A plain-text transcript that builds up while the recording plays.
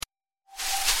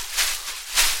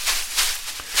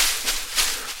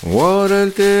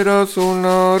Warel tira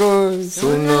sunaro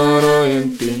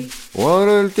yentin.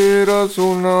 Warel tira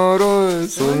sunaro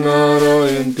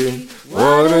yentin.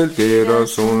 Warel tira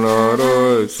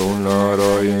sunaro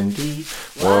yentin.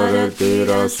 Warel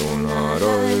tira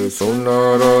sunaro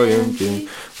yentin.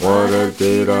 Warel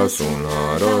tira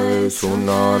sunaro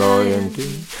yentin.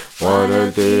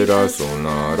 Warel tira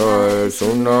sunaro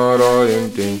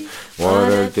yentin.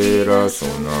 Warel tira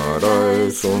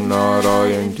sunaro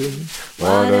yentin.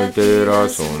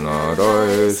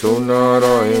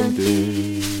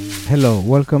 Hello,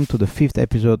 welcome to the 5th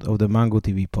episode of the Mango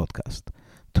TV podcast.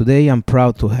 Today I'm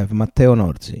proud to have Matteo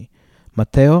Norzi.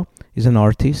 Matteo is an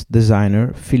artist,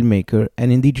 designer, filmmaker,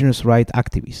 and indigenous rights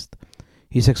activist.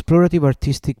 His explorative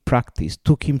artistic practice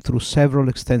took him through several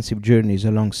extensive journeys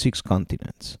along 6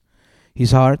 continents.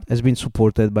 His art has been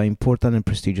supported by important and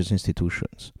prestigious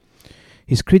institutions.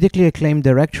 His critically acclaimed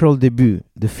directorial debut,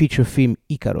 the feature film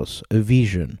Icaros, A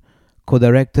Vision,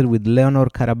 co-directed with Leonor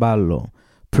Caraballo,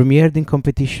 premiered in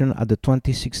competition at the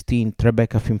 2016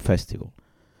 Tribeca Film Festival.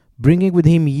 Bringing with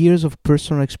him years of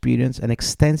personal experience and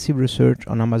extensive research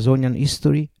on Amazonian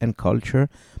history and culture,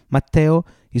 Matteo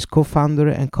is co-founder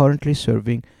and currently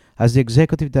serving as the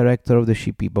executive director of the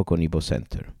Shipibo Konibo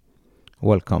Center.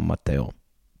 Welcome, Matteo.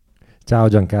 Ciao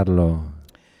Giancarlo.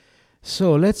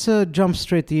 So let's jump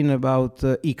straight in about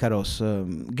Icaros.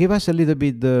 Give us a little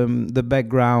bit the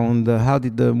background, how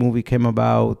did the movie came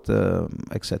about,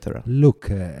 etc. Look,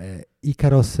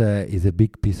 Icaros is a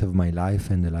big piece of my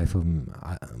life and the life of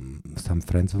some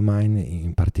friends of mine,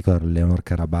 in particular Leonor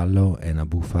Caraballo and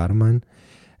Abu Farman.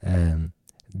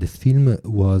 The film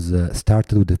was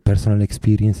started with a personal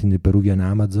experience in the Peruvian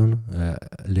Amazon.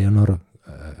 Leonor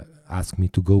asked me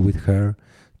to go with her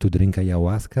to drink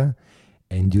ayahuasca.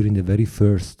 And during the very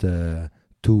first 2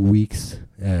 weeks,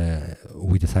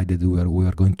 we decided we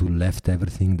were going to left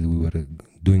everything that we were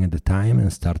doing at the time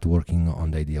and start working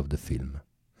on the idea of the film.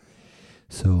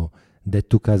 So that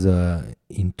took us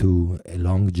into a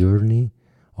long journey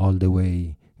all the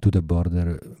way to the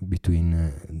border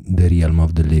between the realm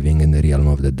of the living and the realm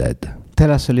of the dead.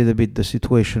 Tell us a little bit the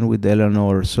situation with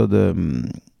Eleanor. So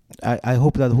I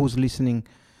hope that who's listening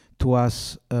to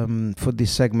us for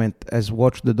this segment has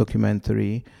watched the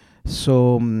documentary.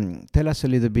 So tell us a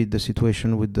little bit the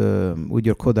situation with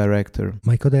your co-director.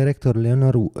 My co-director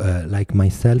Leonor, like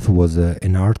myself, was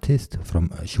an artist.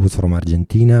 She was from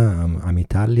Argentina. I'm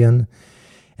Italian,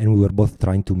 and we were both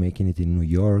trying to make it in New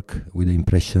York with the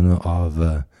impression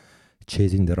of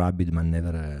chasing the rabbit, but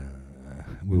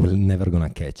we were never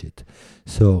gonna catch it.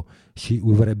 So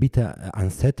we were a bit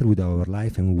unsettled with our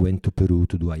life, and we went to Peru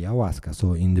to do ayahuasca.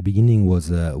 So in the beginning was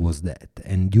that,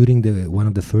 and during one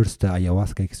of the first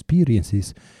ayahuasca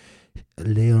experiences,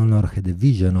 Leonor had a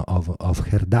vision of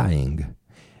her dying,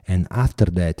 and after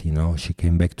that, she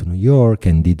came back to New York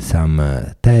and did some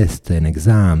tests and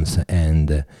exams,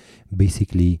 and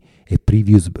basically a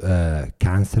previous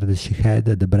cancer that she had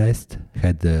at the breast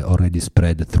had already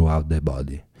spread throughout the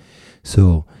body.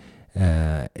 So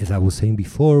as I was saying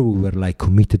before, we were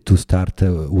committed to start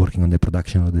working on the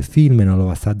production of the film, and all of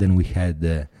a sudden we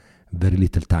had very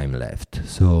little time left.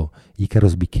 So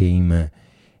Icaros became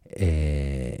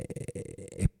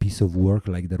a piece of work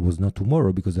like there was no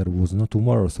tomorrow, because there was no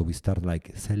tomorrow. So we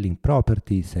started selling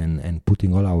properties and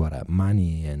putting all our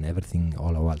money and everything,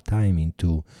 all our time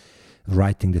into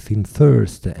writing the film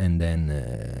first and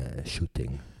then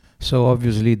shooting. So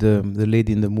obviously the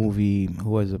lady in the movie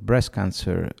who has a breast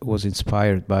cancer was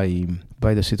inspired by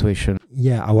the situation.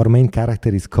 Yeah, our main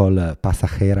character is called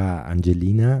Pasajera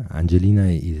Angelina.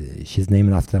 Angelina she's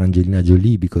named after Angelina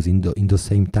Jolie, because in the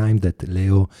same time that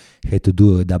Leo had to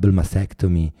do a double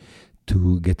mastectomy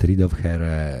to get rid of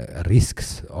her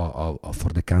risks for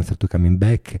the cancer to coming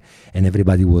back, and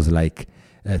everybody was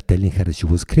telling her that she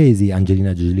was crazy.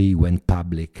 Angelina Jolie went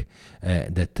public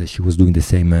that she was doing the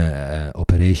same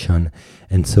operation,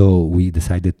 and so we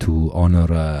decided to honor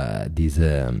this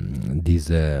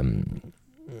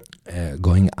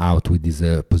going out with this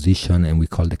position, and we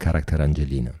called the character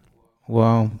Angelina.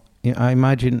 Wow. I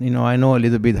imagine, I know a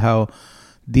little bit how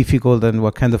difficult and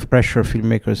what kind of pressure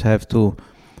filmmakers have to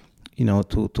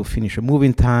finish a movie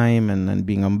in time and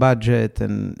being on budget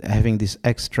and having this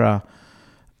extra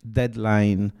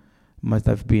deadline must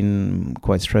have been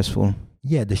quite stressful.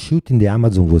 Yeah, the shoot in the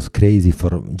Amazon was crazy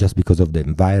just because of the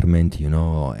environment,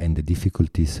 and the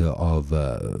difficulties of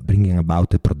bringing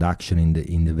about a production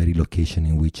in the very location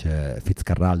in which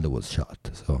Fitzcarraldo was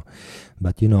shot. So,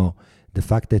 but the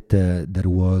fact that there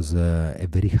was a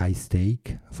very high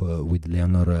stake with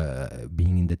Leonor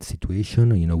being in that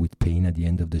situation, with pain at the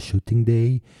end of the shooting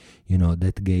day,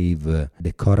 that gave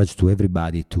the courage to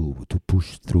everybody to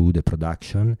push through the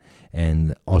production.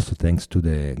 And also thanks to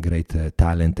the great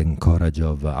talent and courage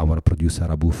of our producer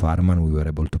Abu Farman, we were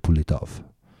able to pull it off.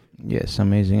 Yes,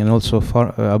 amazing. And also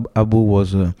Abu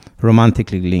was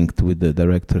romantically linked with the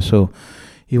director, so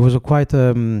it was a quite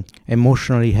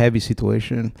emotionally heavy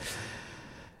situation.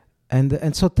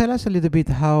 And so tell us a little bit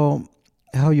how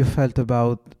you felt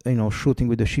about shooting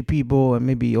with the Shipibo, and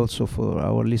maybe also for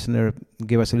our listener,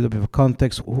 give us a little bit of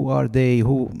context. Who are they?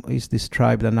 Who is this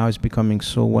tribe that now is becoming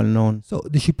so well known? So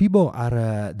the Shipibo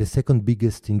are the second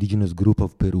biggest indigenous group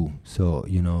of Peru. So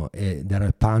they're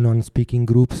a Panon speaking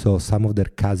group. So some of their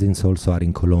cousins also are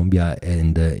in Colombia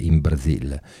and in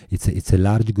Brazil. It's a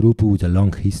large group with a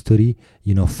long history.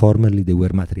 Formerly they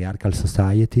were matriarchal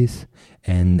societies,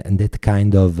 and that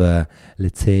kind of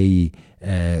let's say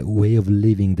way of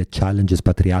living that challenges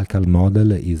patriarchal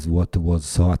model is what was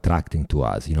so attracting to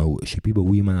us. Shipibo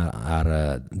women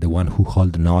are the one who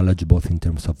hold knowledge both in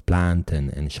terms of plant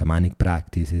and shamanic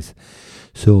practices.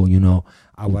 So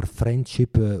our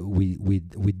friendship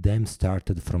with them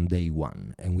started from day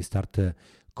one, and we started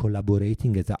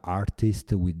collaborating as an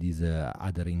artist with these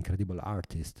other incredible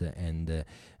artists. And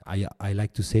I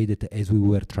like to say that as we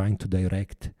were trying to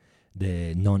direct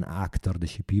the non-actor, the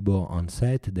Shipibo, on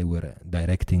set, they were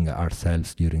directing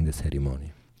ourselves during the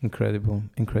ceremony. Incredible.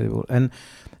 And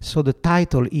so the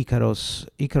title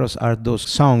Icaros are those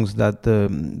songs that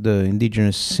the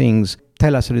indigenous sings.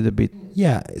 Tell us a little bit.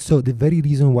 Yeah, so the very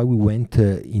reason why we went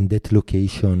in that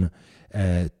location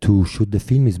to shoot the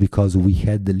film is because we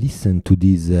had listened to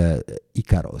this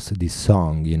Icaros, this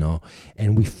song,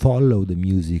 and we follow the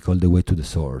music all the way to the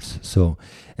source. So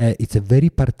it's a very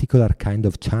particular kind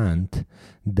of chant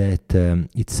that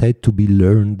it's said to be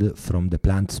learned from the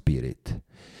plant spirit.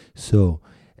 So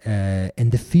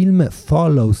and the film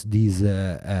follows these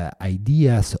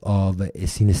ideas of a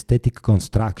synesthetic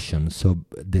construction. So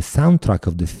the soundtrack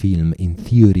of the film, in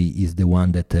theory, is the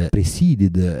one that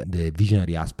preceded the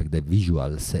visionary aspect, the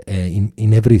visuals,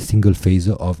 in every single phase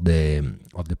of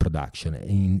the production.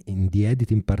 In the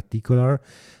edit, in particular,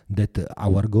 that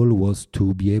our goal was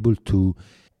to be able to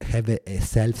have a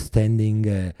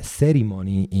self-standing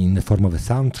ceremony in the form of a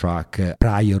soundtrack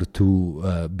prior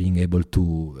to being able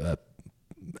to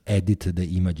edit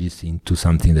the images into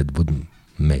something that would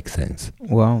make sense.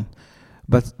 Wow.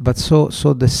 But so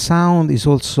the sound is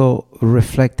also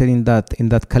reflected in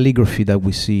that calligraphy that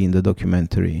we see in the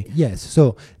documentary. Yes,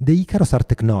 so the Icaros are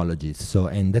technologies. So,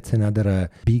 and that's another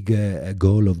big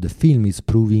goal of the film, is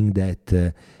proving that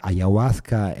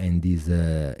ayahuasca and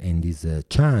these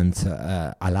chants,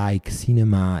 alike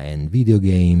cinema and video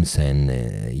games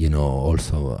and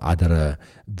also other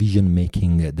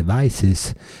vision-making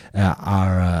devices,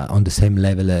 are on the same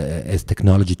level as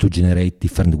technology to generate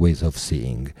different ways of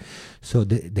seeing. So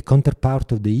the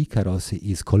counterpart of the Icaros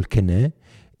is called Kene.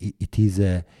 It is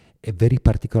a very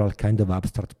particular kind of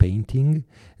abstract painting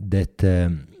that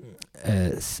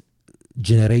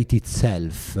generates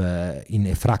itself in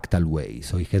a fractal way.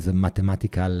 So it has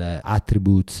mathematical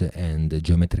attributes and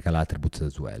geometrical attributes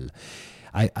as well.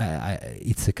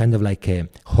 It's a kind of like a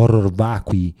horror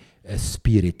vacui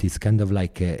spirit. It's kind of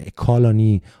like a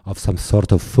colony of some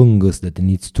sort of fungus that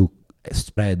needs to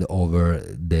spread over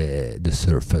the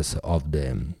surface of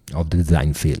the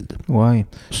design field. Why?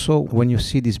 So when you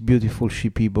see this beautiful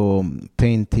Shipibo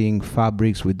painting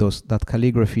fabrics with that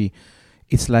calligraphy,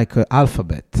 it's like an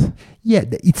alphabet. Yeah,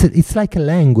 it's like a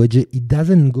language. It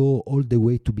doesn't go all the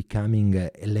way to becoming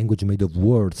a language made of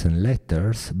words and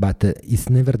letters, but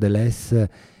it's nevertheless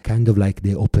kind of like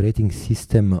the operating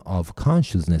system of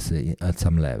consciousness at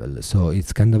some level. So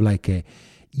it's kind of like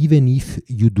even if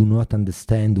you do not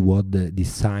understand what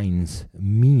these signs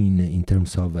mean in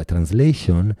terms of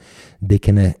translation, they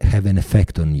can have an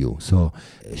effect on you. So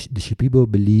the Shipibo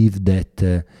believe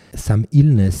that some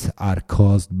illness are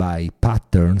caused by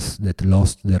patterns that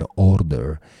lost their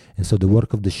order. And so the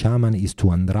work of the shaman is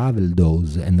to unravel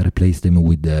those and replace them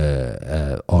with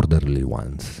orderly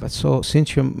ones. But so,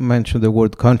 since you mentioned the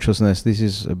word consciousness, this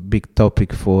is a big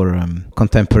topic for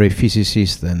contemporary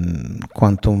physicists and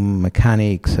quantum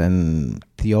mechanics and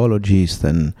theologists,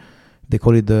 and they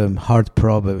call it the hard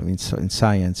problem in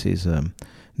science, is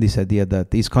this idea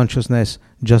that is consciousness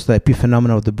just the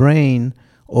epiphenomenon of the brain,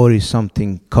 or is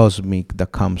something cosmic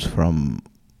that comes from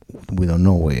we don't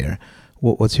know where?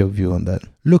 What's your view on that?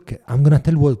 Look, I'm gonna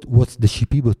tell what the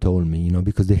Shipibo told me,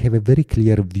 because they have a very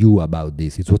clear view about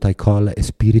this. It's what I call a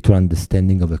spiritual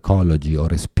understanding of ecology,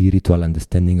 or a spiritual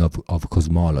understanding of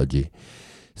cosmology.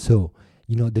 So,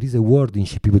 there is a word in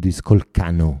Shipibo that is called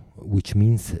kano, which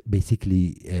means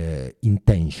basically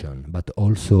intention, but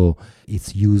also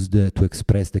it's used to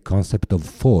express the concept of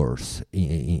force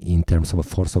in terms of a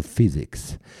force of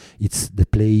physics. It's the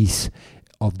place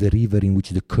of the river in which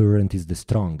the current is the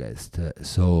strongest.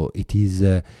 So it is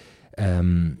the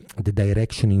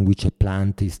direction in which a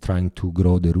plant is trying to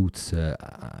grow the roots.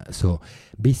 So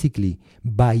basically,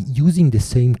 by using the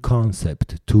same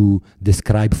concept to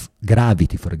describe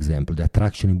gravity, for example, the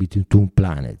attraction in between two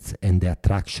planets, and the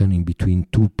attraction in between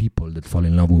two people that fall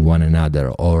in love with one another,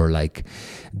 or like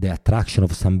the attraction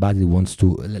of somebody who wants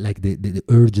to, like the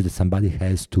urge that somebody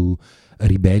has to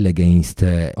rebel against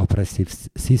oppressive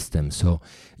systems. So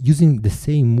using the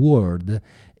same word,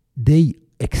 they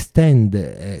extend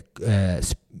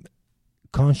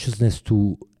consciousness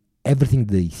to everything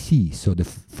they see. So the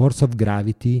force of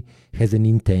gravity has an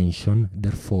intention,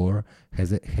 therefore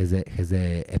has a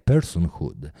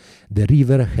personhood. The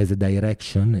river has a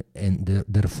direction, and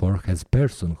therefore has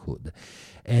personhood.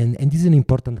 And this is an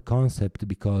important concept,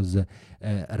 because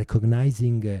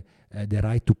recognizing the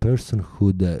right to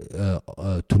personhood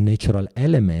to natural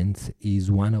elements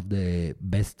is one of the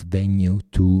best venues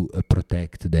to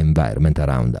protect the environment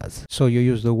around us. So you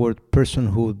use the word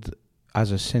personhood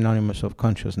as a synonymous of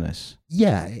consciousness.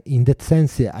 Yeah, in that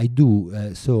sense, I do.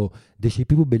 So the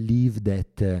Shipibo believe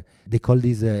that they call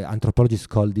this, anthropologists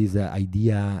call this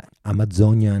idea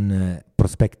Amazonian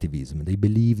prospectivism. They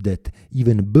believe that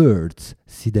even birds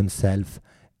see themselves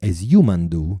as humans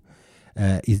do.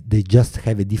 They just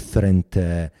have a different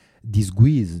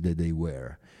disguise that they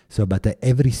wear. So, but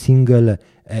every single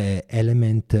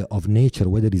element of nature,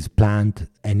 whether it's plant,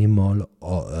 animal,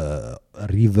 or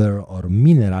river, or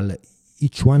mineral,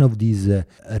 each one of these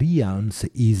realms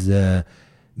is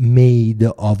made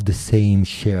of the same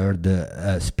shared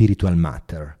spiritual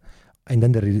matter. And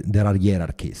then there are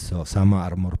hierarchies, so some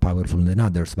are more powerful than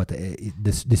others, but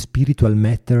the spiritual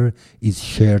matter is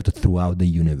shared throughout the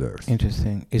universe.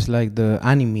 Interesting. It's like the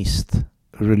animist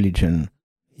religion.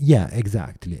 Yeah,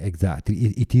 exactly.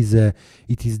 It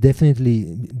is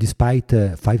definitely, despite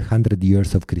 500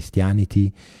 years of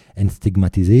Christianity and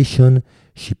stigmatization,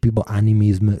 Shipibo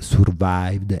animism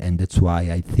survived, and that's why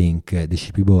I think the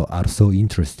Shipibo are so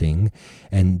interesting,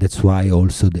 and that's why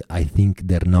also I think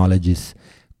their knowledges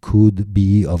could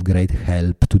be of great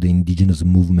help to the indigenous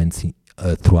movements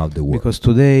throughout the world. Because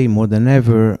today, more than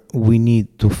ever, we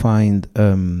need to find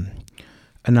an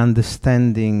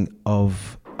understanding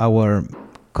of our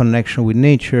connection with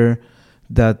nature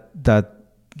that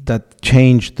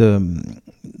changed the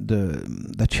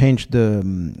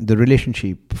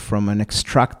relationship from an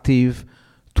extractive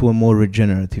to a more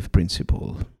regenerative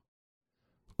principle.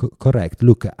 Correct.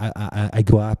 Look, I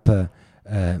grew up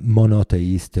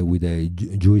monotheist with a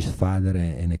Jewish father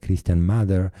and a Christian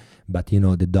mother, but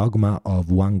the dogma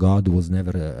of one God was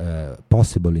never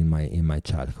possible in my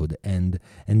childhood. And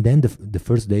then the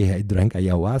first day I drank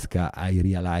ayahuasca, I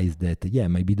realized that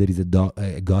maybe there is a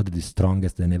God that is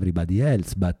strongest than everybody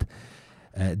else, but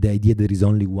the idea there is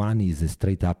only one is a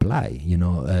straight up lie.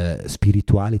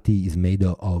 Spirituality is made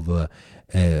of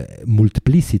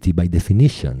multiplicity by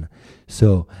definition.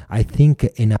 So I think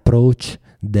an approach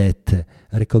that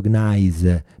recognize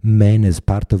man as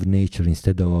part of nature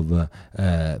instead of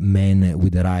man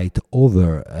with the right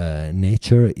over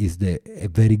nature is a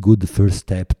very good first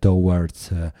step towards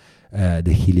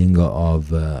the healing of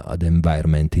the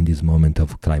environment in this moment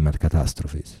of climate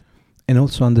catastrophes. And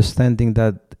also understanding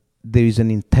that there is an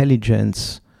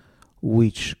intelligence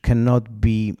which cannot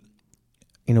be,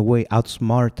 in a way,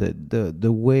 outsmarted.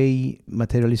 The way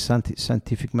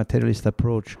scientific materialist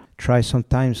approach tries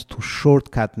sometimes to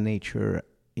shortcut nature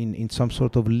in some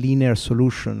sort of linear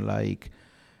solution, like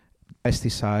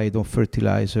pesticide or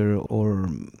fertilizer, or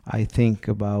I think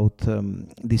about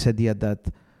this idea that,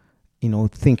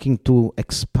 thinking to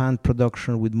expand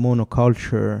production with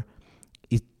monoculture,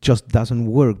 it just doesn't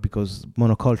work because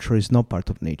monoculture is not part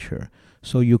of nature.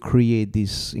 So you create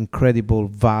this incredible,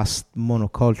 vast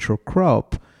monoculture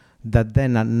crop that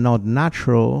then are not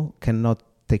natural, cannot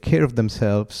take care of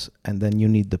themselves, and then you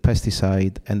need the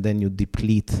pesticide, and then you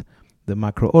deplete the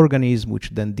microorganism,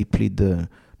 which then deplete the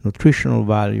nutritional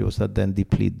values, that then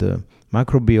deplete the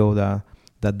microbiota,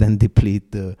 that then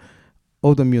deplete the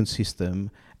autoimmune system,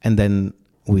 and then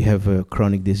we have a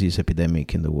chronic disease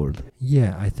epidemic in the world.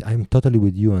 Yeah, I'm totally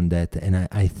with you on that. And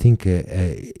I think,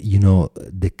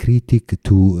 the critique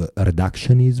to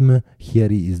reductionism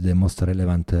here is the most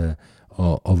relevant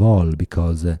of all,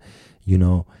 because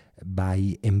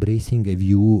by embracing a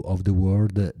view of the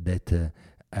world that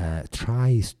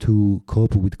tries to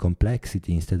cope with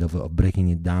complexity instead of breaking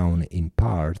it down in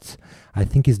parts, I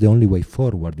think is the only way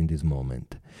forward in this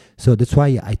moment. So that's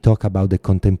why I talk about the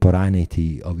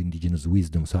contemporaneity of indigenous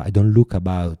wisdom. So I don't look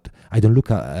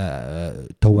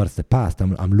towards the past.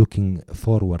 I'm looking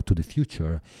forward to the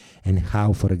future, and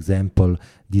how, for example,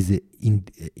 this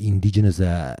indigenous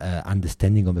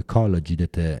understanding of ecology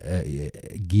that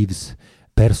gives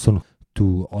person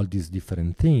to all these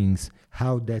different things,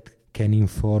 how that can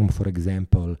inform, for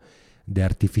example, the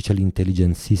artificial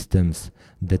intelligence systems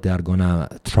that are gonna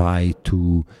try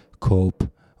to cope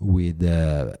with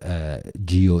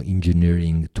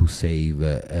geoengineering to save,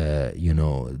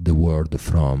 the world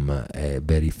from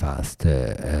very fast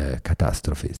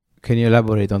catastrophes. Can you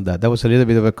elaborate on that? That was a little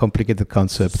bit of a complicated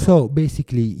concept. So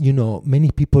basically, many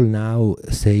people now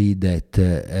say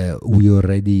that we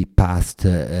already passed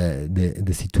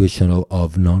the situation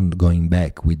of not going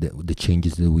back with the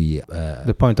changes that we...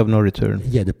 the point of no return.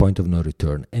 Yeah, the point of no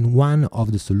return. And one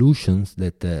of the solutions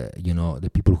that, the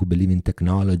people who believe in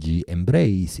technology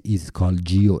embrace is called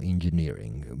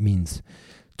geoengineering. It means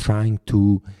trying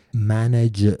to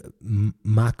manage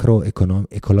macro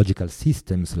ecological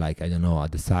systems, like, at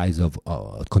the size of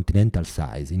continental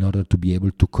size, in order to be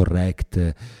able to correct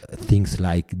things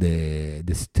like the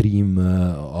stream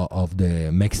of the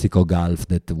Mexico Gulf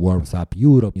that warms up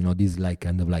Europe, this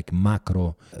kind of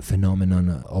macro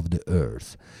phenomenon of the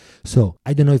earth. So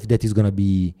I don't know if that is going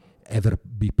to ever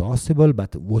be possible,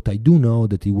 but what I do know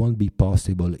that it won't be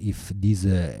possible if these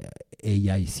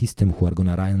AI systems who are going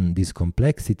to run these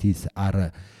complexities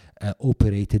are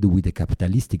operated with a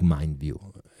capitalistic mind view.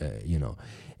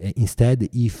 Instead,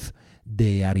 if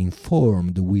they are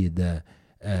informed with the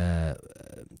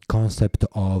concept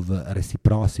of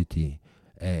reciprocity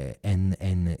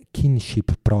and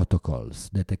kinship protocols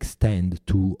that extend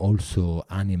to also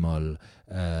animal,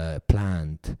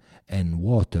 plant, and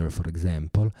water, for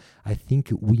example, I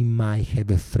think we might have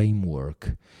a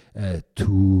framework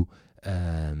to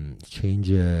change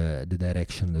the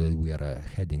direction that we are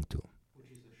heading to.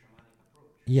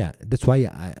 Yeah, that's why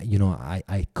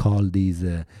I call this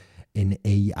an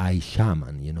AI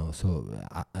shaman. So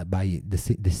by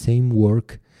the same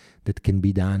work that can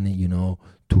be done,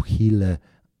 to heal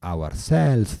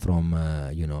ourselves from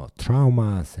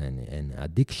traumas and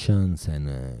addictions and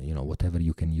whatever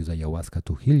you can use ayahuasca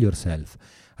to heal yourself.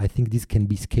 I think this can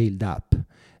be scaled up,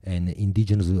 and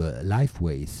indigenous life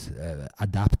ways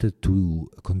adapted to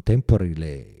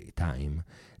contemporary time,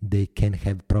 they can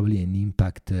have probably an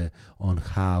impact on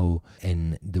how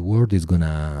and the world is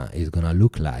gonna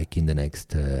look like in the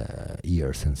next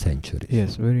years and centuries.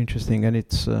 Yes, very interesting, and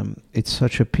it's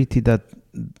such a pity that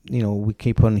we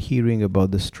keep on hearing about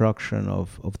destruction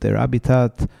of their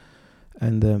habitat,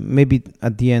 and maybe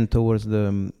at the end, towards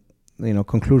the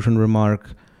conclusion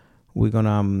remark, we're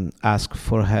gonna ask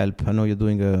for help. I know you're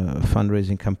doing a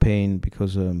fundraising campaign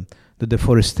because the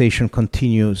deforestation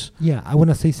continues. Yeah, I want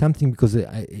to say something because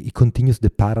it continues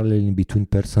the parallel between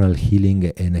personal healing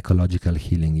and ecological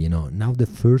healing. Now the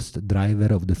first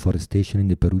driver of deforestation in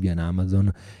the Peruvian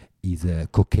Amazon is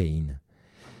cocaine.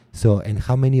 So, and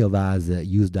how many of us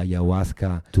used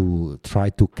ayahuasca to try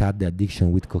to cut the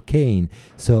addiction with cocaine?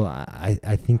 So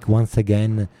I think once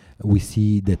again we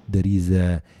see that there is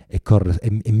a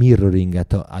mirroring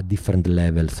at different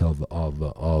levels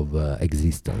of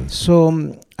existence.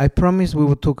 So I promised we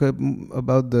would talk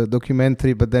about the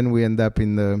documentary, but then we end up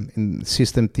in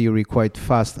system theory quite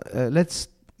fast. Let's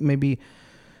maybe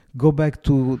go back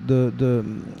to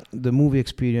the movie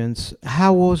experience.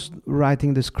 How was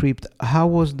writing the script? How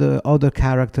was the other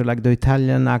character, like the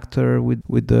Italian actor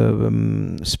with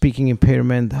the speaking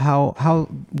impairment? How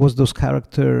was those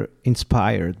character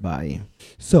inspired by?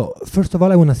 So, first of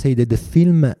all, I want to say that the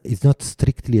film is not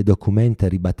strictly a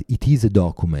documentary, but it is a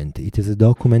document. It is a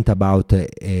document about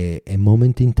a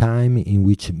moment in time in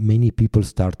which many people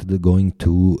started going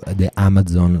to the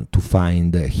Amazon to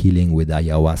find healing with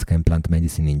ayahuasca and plant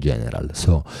medicine in general.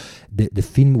 So, the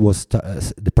film was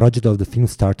the project of the film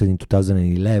started in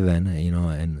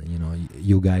 2011.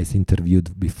 You guys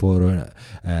interviewed before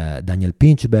Daniel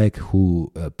Pinchbeck,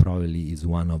 who probably is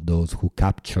one of those who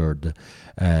captured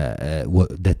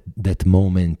that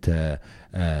moment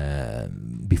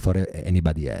before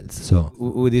anybody else. So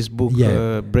with this book,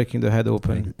 Breaking the Head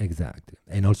Open. Exactly.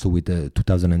 And also with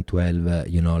 2012,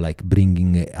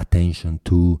 bringing attention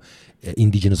to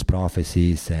indigenous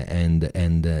prophecies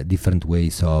and different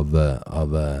ways of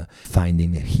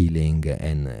finding healing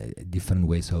and different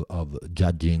ways of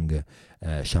judging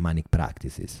shamanic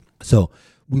practices. So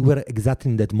we were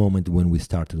exactly in that moment when we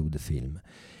started with the film.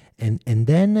 And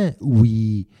then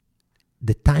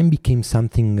the time became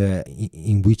something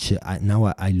in which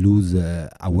I lose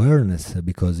awareness,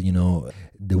 because, you know,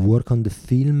 the work on the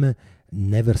film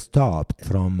never stopped.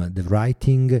 From the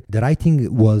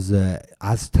writing was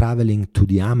us traveling to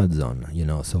the Amazon, you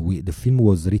know, so the film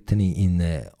was written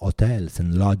in hotels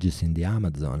and lodges in the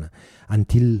Amazon,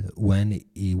 until when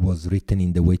it was written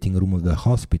in the waiting room of the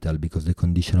hospital, because the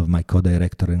condition of my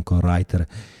co-director and co-writer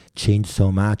changed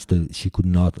so much that she could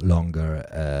not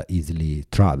longer easily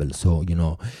travel. So, you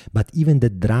know, but even the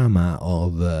drama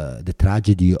of the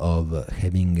tragedy of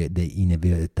having the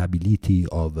inevitability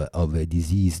of a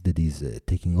disease that is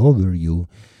taking over you,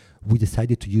 we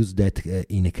decided to use that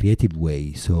in a creative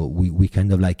way. So we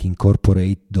kind of like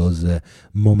incorporate those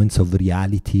moments of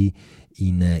reality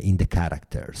in the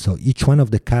character. So each one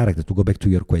of the characters, to go back to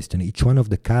your question, each one of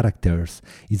the characters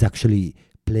is actually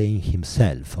playing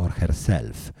himself or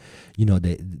herself. You know,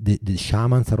 the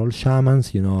shamans are all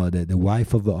shamans. You know, the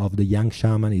wife of the young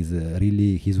shaman is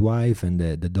really his wife, and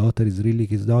the daughter is really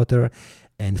his daughter.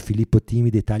 And Filippo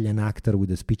Timi, the Italian actor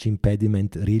with a speech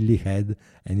impediment, really had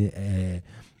a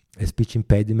speech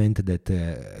impediment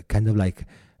that kind of like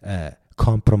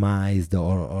compromised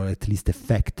or at least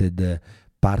affected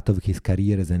part of his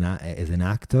career as an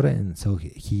actor. And so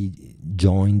he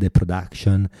joined the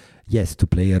production, yes, to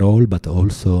play a role, but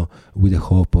also with the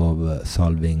hope of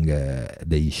solving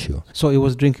the issue. So it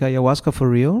was drinking ayahuasca for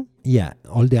real? Yeah,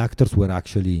 all the actors were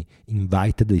actually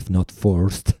invited, if not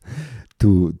forced,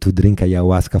 to drink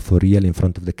ayahuasca for real in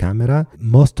front of the camera.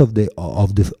 Most of the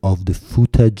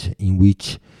footage in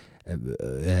which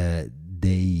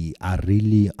they are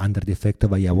really under the effect of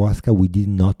ayahuasca, we did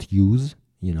not use,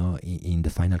 you know, in the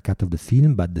final cut of the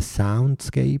film, but the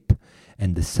soundscape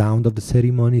and the sound of the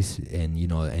ceremonies, and, you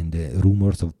know, and the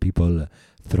rumors of people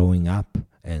throwing up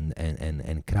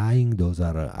and crying, those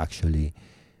are actually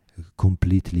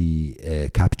completely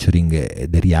capturing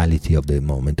the reality of the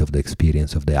moment, of the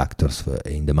experience of the actors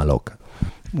in the Maloca.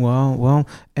 Wow.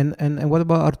 And what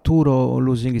about Arturo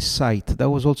losing his sight? That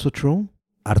was also true?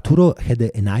 Arturo had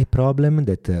an eye problem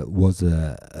that was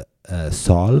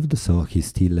solved, so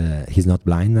he's not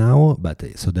blind now, but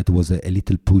so that was a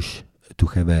little push to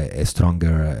have a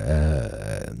stronger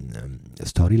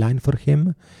storyline for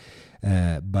him.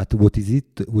 But what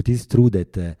is true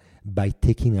that by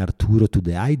taking Arturo to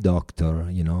the eye doctor,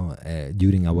 you know,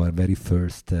 during our very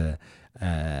first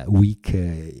week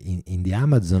in the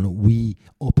Amazon, we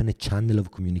opened a channel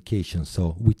of communication.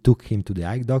 So we took him to the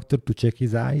eye doctor to check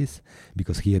his eyes,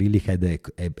 because he really had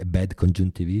a bad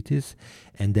conjunctivitis,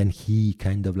 and then he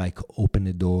kind of like opened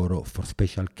a door for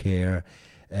special care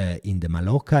in the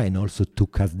Maloca, and also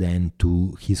took us then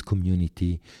to his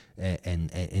community,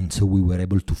 and so we were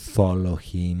able to follow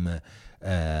him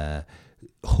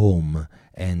home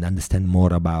and understand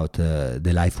more about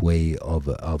the life way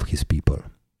of his people.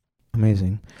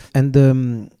 Amazing.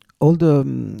 And all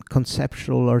the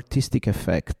conceptual artistic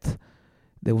effect,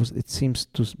 it seems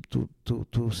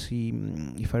to see,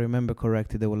 if I remember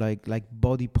correctly, they were like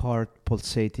body part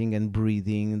pulsating and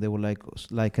breathing. They were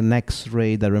like an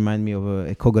X-ray that remind me of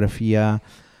ecografia.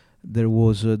 There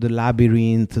was the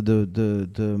labyrinth,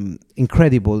 the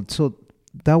incredible. So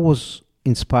that was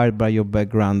inspired by your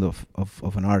background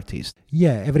of an artist.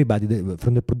 Yeah, everybody,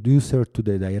 from the producer to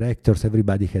the directors,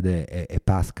 everybody had a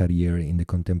past career in the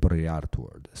contemporary art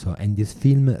world. So, and this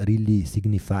film really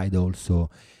signified also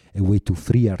a way to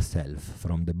free ourselves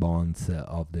from the bonds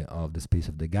of the space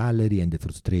of the gallery, and the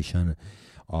frustration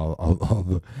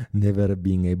of never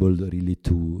being able really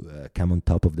to come on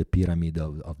top of the pyramid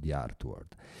of the art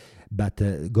world. But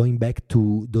going back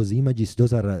to those images,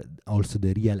 those are also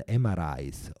the real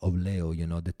MRIs of Leo, you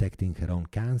know, detecting her own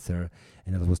cancer.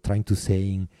 And I was trying to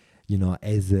saying, you know,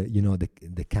 as you know,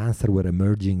 the cancer were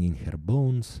emerging in her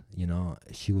bones, you know,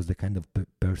 she was the kind of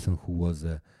person who was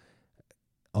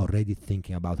already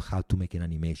thinking about how to make an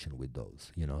animation with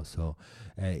those, you know. So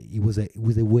it was a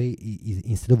way,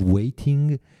 instead of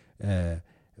waiting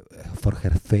for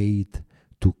her fate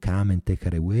to come and take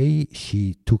her away,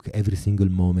 she took every single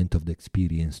moment of the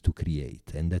experience to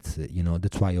create. And that's, you know,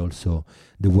 that's why also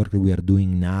the work that we are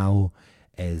doing now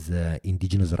as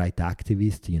indigenous rights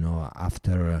activists, you know,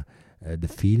 after the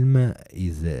film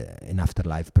is an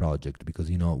afterlife project, because,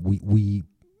 you know, we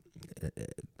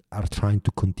are trying to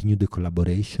continue the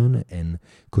collaboration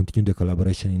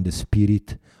in the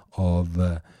spirit of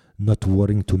not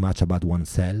worrying too much about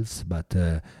oneself, but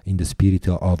in the spirit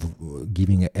of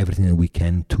giving everything that we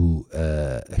can to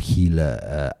heal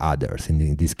others,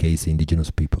 in this case,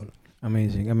 indigenous people.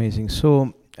 Amazing.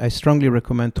 So I strongly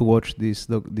recommend to watch this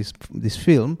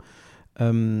film.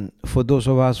 For those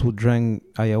of us who drank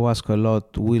ayahuasca a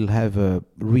lot, we'll have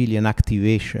really an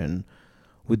activation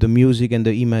with the music and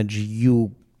the image.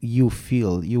 You will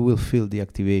feel the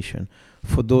activation.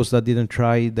 For those that didn't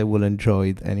try it, they will enjoy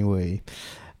it anyway.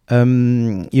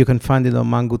 You can find it on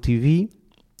Mango TV,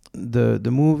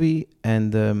 the movie,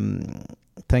 and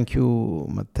thank you,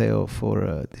 Matteo,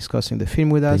 for discussing the film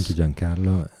with us. Thank you,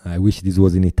 Giancarlo. I wish this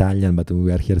was in Italian, but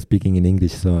we are here speaking in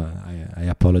English, so I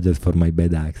apologize for my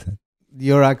bad accent.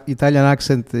 Your Italian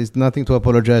accent is nothing to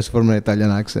apologize for. My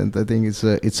Italian accent, I think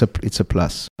it's a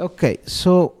plus. Okay,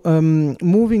 so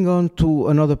moving on to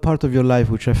another part of your life,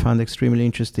 which I found extremely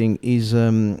interesting, is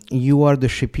you are the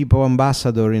Shipibo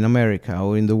ambassador in America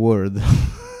or in the world.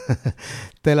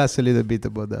 Tell us a little bit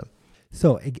about that.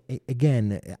 So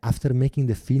again, after making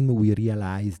the film, we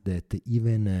realized that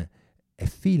even a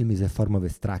film is a form of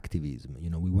extractivism. You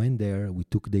know, we went there, we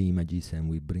took the images, and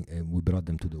we brought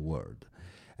them to the world.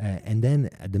 And then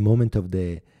at the moment of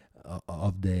the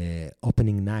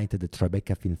opening night at the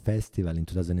Tribeca Film Festival in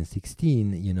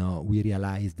 2016, you know, we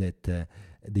realized that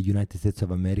the United States of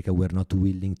America were not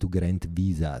willing to grant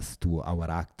visas to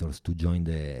our actors to join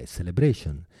the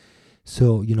celebration.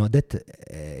 So, you know, that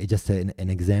is just an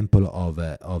example of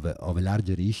a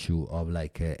larger issue of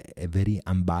like a very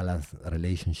unbalanced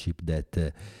relationship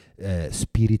that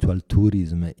spiritual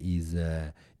tourism is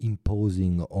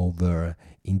imposing over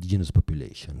indigenous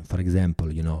population. For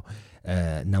example, you know,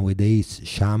 nowadays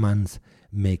shamans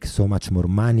make so much more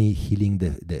money healing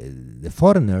the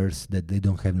foreigners that they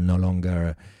don't have no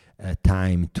longer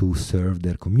time to serve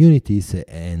their communities,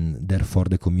 and therefore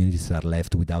the communities are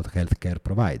left without healthcare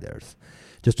providers.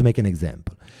 Just to make an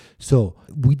example. So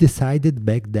we decided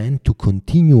back then to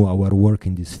continue our work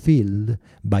in this field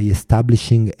by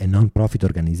establishing a non-profit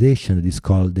organization that is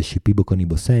called the Shipibo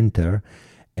Konibo Center,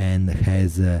 and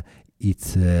has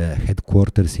its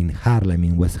headquarters in Harlem,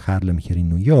 in West Harlem here in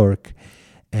New York,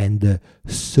 and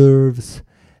serves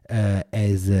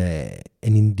as an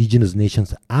indigenous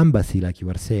nations embassy, like you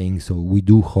were saying. So we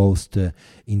do host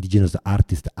indigenous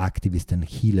artists, activists, and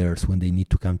healers when they need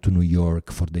to come to New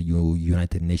York for the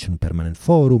United Nations Permanent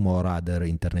Forum or other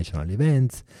international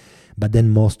events. But then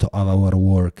most of our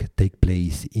work takes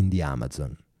place in the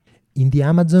Amazon. In the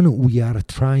Amazon, we are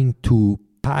trying to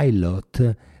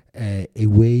pilot a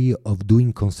way of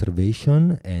doing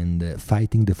conservation and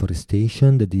fighting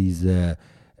deforestation that is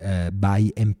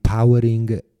by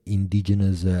empowering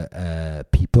indigenous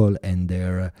people and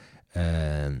their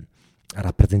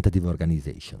representative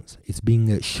organizations. It's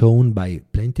being shown by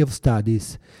plenty of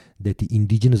studies that the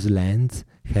indigenous lands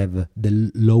have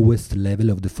the lowest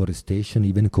level of deforestation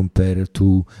even compared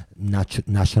to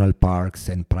national parks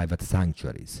and private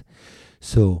sanctuaries.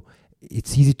 So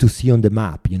it's easy to see on the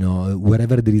map, you know,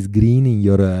 wherever there is green in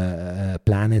your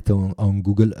planet on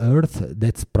Google Earth,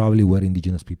 that's probably where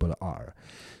indigenous people are.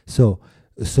 So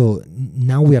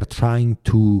now we are trying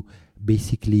to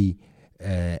basically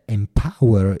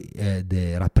empower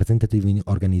the representative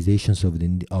organizations of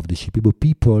the Shipibo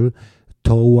people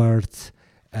towards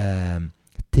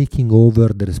taking over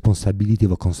the responsibility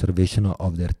of a conservation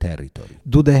of their territory.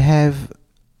 Do they have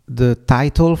the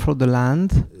title for the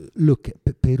land? Look,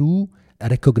 Peru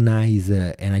recognize,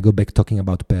 and I go back talking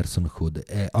about personhood,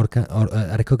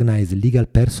 recognize legal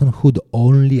personhood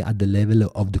only at the level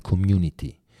of the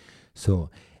community. So,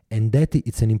 and that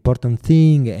it's an important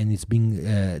thing, and it's being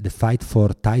the fight for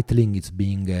titling. It's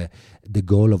being the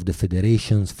goal of the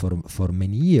federations for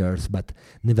many years. But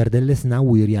nevertheless, now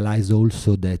we realize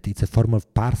also that it's a form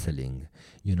of parceling.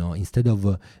 You know, instead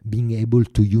of being able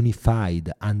to unify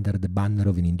under the banner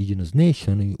of an indigenous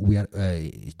nation, we are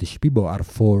the Shipibo are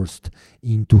forced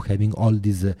into having all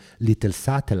these little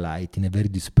satellites in a very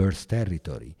dispersed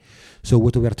territory. So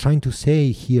what we are trying to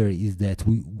say here is that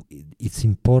it's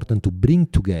important to bring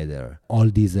together all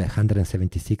these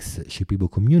 176 Shipibo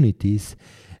communities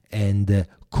and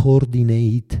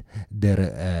coordinate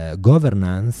their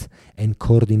governance and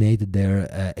coordinate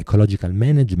their ecological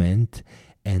management.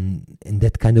 And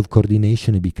that kind of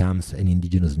coordination becomes an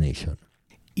indigenous nation.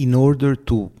 In order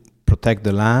to protect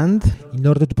the land? In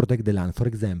order to protect the land. For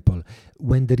example,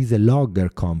 when there is a logger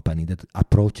company that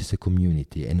approaches a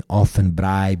community and often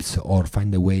bribes or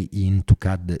find a way in to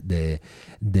cut the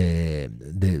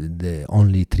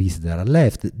only trees that are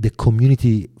left, the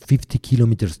community 50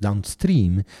 kilometers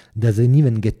downstream doesn't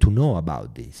even get to know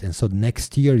about this. And so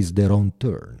next year is their own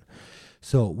turn.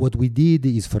 So what we did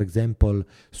is, for example,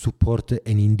 support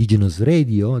an indigenous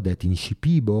radio that in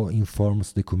Shipibo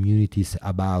informs the communities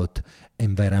about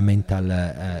environmental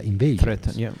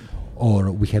invasions. Yeah.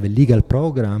 or we have a legal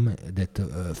program that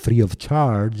free of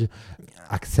charge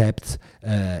accepts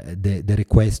the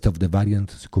request of the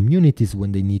various communities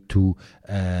when they need to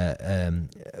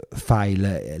file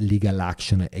legal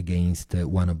action against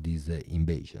one of these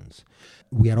invasions.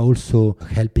 We are also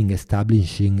helping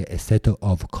establishing a set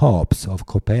of co-ops, of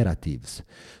cooperatives,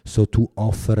 so to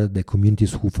offer the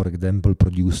communities who, for example,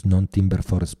 produce non-timber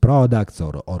forest products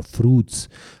or fruits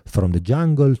from the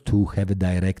jungle to have a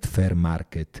direct fair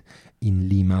market in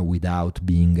Lima without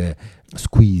being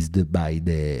squeezed by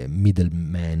the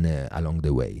middlemen along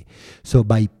the way. So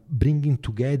by bringing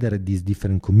together these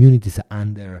different communities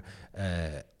under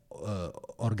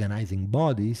organizing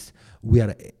bodies, we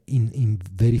are in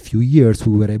very few years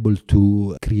we were able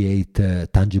to create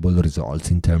tangible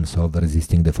results in terms of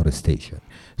resisting deforestation.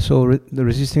 So the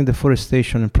resisting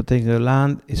deforestation and protecting the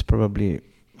land is probably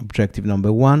objective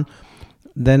number one.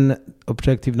 Then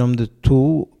objective number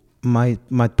two might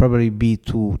probably be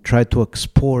to try to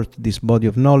export this body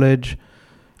of knowledge.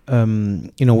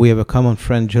 We have a common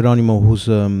friend, Geronimo, whose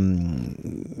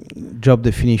job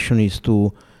definition is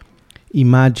to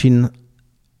imagine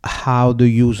how the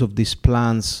use of these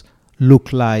plants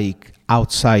look like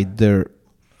outside their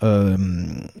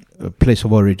place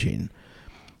of origin.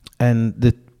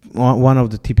 And one of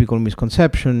the typical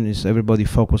misconceptions is everybody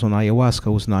focus on ayahuasca,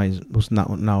 who's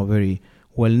now very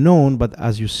well known, but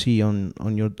as you see on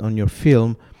your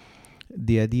film,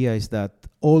 the idea is that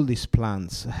all these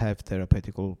plants have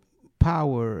therapeutical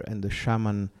power, and the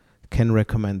shaman can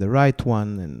recommend the right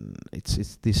one, and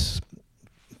it's this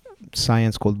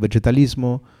science called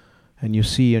vegetalismo. And you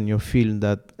see in your film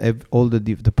that all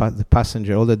the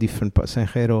passenger, all the different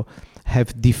passenger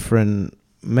have different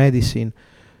medicine.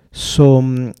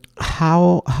 So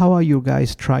how are you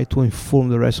guys trying to inform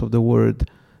the rest of the world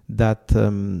that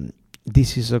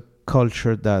this is a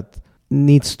culture that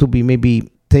needs to be maybe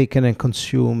taken and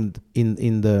consumed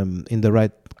in the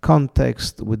right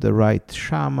context with the right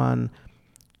shaman?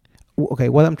 Okay,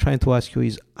 what I'm trying to ask you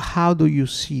is, how do you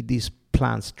see these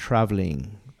plants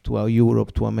traveling to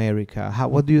Europe, to America?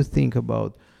 What do you think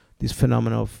about this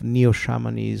phenomenon of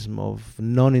neo-shamanism, of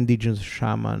non-indigenous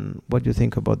shaman? What do you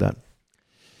think about that?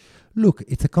 Look,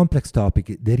 it's a complex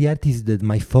topic. The reality is that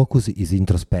my focus is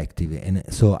introspective, and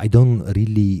so I don't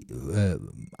really.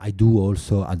 I do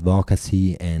also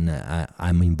advocacy, and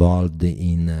I'm involved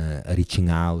in reaching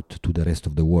out to the rest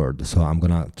of the world. So I'm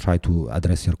gonna try to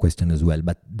address your question as well.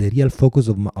 But the real focus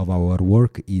of our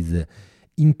work is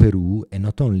in Peru, and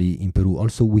not only in Peru,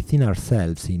 also within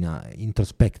ourselves,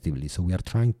 introspectively. So we are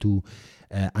trying to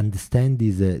understand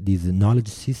this knowledge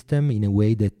system in a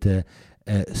way that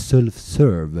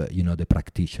self-serve, the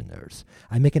practitioners.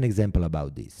 I make an example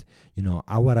about this.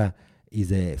 Our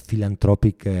is a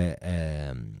philanthropic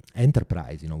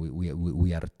enterprise.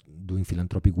 We are doing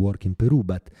philanthropic work in Peru,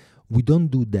 but we don't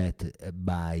do that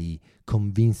by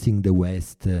convincing the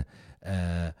West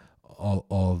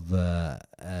of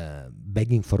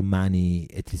begging for money.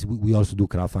 It is, we also do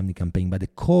crowdfunding campaign, but the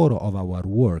core of our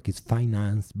work is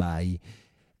financed by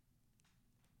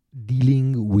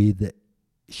dealing with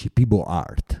Shipibo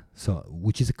art, so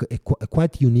which is a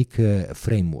quite unique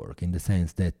framework in the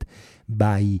sense that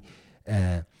by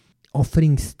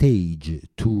offering stage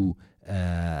to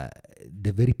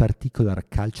the very particular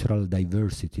cultural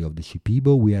diversity of the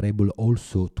Shipibo, we are able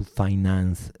also to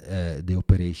finance the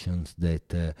operations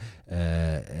that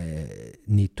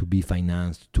need to be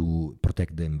financed to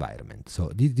protect the environment.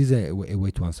 So this is a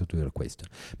way to answer to your question.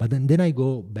 But then I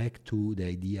go back to the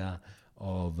idea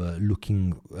of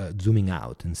zooming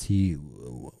out and see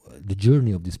the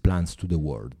journey of these plants to the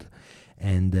world.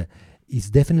 And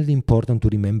it's definitely important to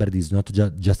remember this is not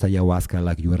just ayahuasca,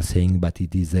 like you were saying, but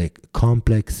it is a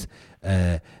complex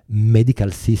medical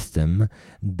system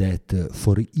that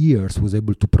for years was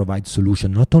able to provide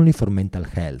solution not only for mental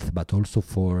health, but also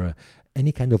for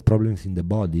any kind of problems in the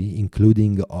body,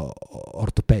 including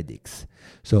orthopedics.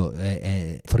 So,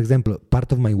 for example,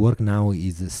 part of my work now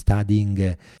is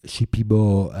studying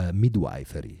Shipibo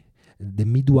midwifery. The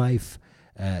midwife,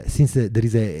 since there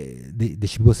is the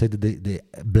Shipibo said the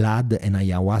blood and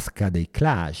ayahuasca, they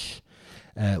clash.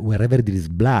 Wherever there is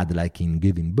blood, like in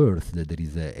giving birth, that there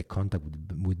is a contact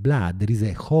with blood, there is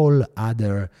a whole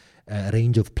other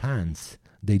range of plants.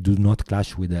 They do not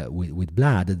clash with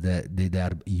blood. They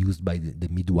are used by the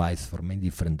midwives for many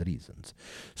different reasons.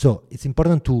 So it's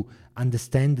important to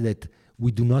understand that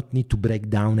we do not need to break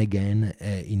down again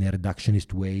in a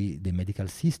reductionist way the medical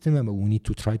system, but we need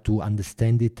to try to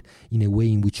understand it in a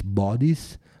way in which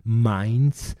bodies,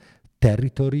 minds,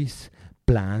 territories,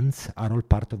 plants are all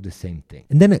part of the same thing.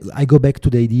 And then I go back to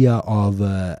the idea of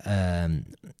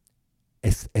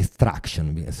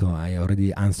extraction. So I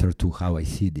already answered to how I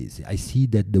see this. I see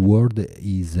that the world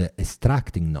is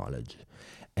extracting knowledge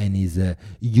and is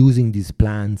using these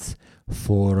plants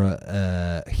for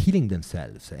healing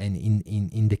themselves. And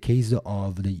in the case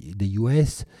of the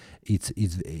US,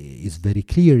 it's very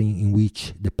clear in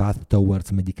which the path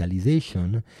towards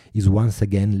medicalization is once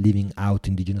again leaving out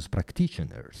indigenous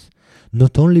practitioners,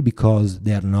 not only because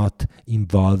they are not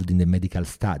involved in the medical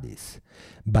studies,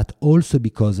 but also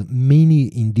because many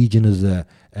indigenous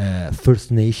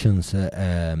First Nations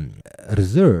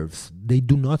reserves, they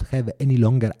do not have any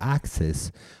longer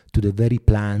access to the very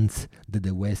plants that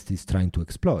the West is trying to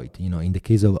exploit. You know, in the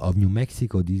case of New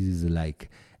Mexico, this is like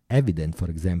evident, for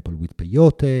example, with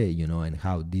peyote, you know, and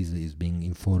how this is being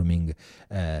informing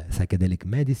psychedelic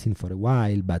medicine for a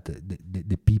while, but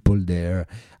the people there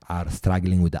are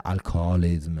struggling with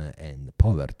alcoholism and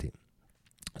poverty.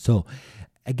 So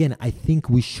again, I think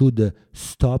we should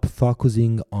stop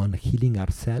focusing on healing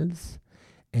ourselves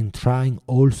and trying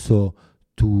also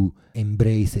to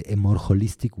embrace a more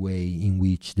holistic way in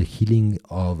which the healing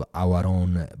of our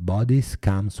own bodies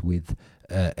comes with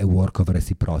a work of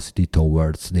reciprocity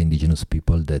towards the indigenous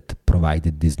people that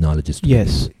provided these knowledges to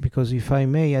Yes, because if I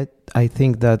may, I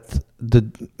think that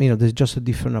there's just a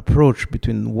different approach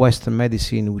between Western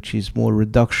medicine, which is more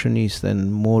reductionist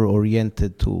and more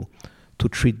oriented to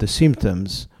treat the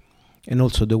symptoms, and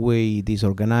also the way it is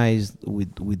organized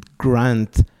with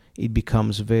grant, it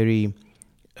becomes very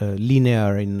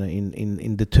linear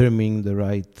in determining the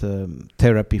right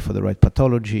therapy for the right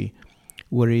pathology,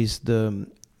 whereas the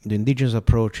indigenous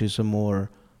approach is a more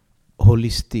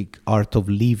holistic art of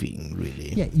living,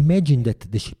 really. Yeah, imagine that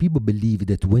the Shipibo believe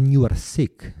that when you are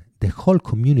sick, the whole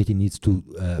community needs to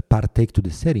partake to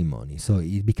the ceremony. So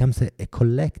it becomes a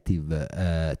collective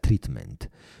treatment.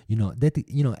 You know, that,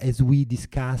 you know, as we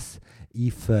discuss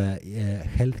if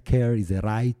healthcare is a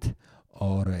right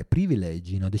or a privilege,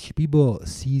 you know, the Shipibo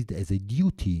sees it as a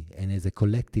duty and as a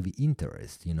collective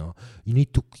interest. You know, you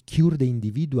need to cure the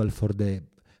individual for the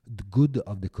good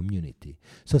of the community.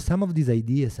 So some of these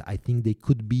ideas, I think they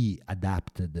could be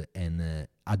adapted and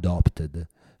adopted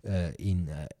in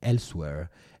elsewhere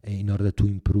in order to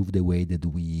improve the way that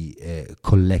we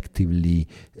collectively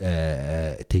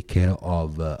take care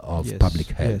of Yes, public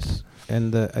health. Yes,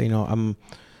 and you know,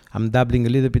 I'm dabbling a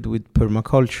little bit with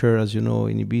permaculture, as you know,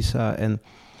 in Ibiza, and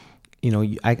you know,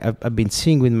 I've been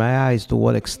seeing with my eyes to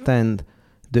what extent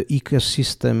the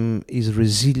ecosystem is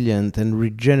resilient and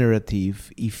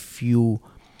regenerative if you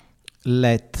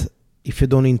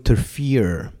don't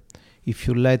interfere, if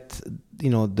you let, you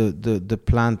know, the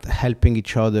plant helping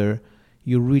each other.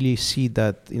 You really see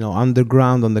that, you know,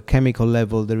 underground on the chemical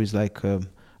level there is like a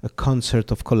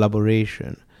concert of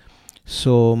collaboration.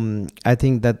 So I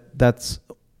think that's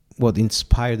what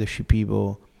inspired the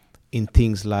Shipibo in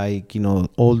things like, you know,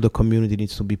 all the community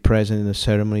needs to be present in the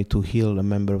ceremony to heal a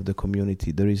member of the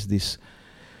community. There is this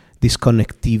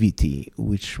connectivity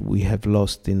which we have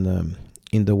lost in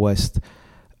the West.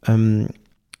 And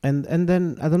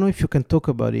then I don't know if you can talk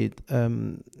about it.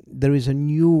 There is a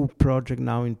new project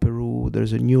now in Peru.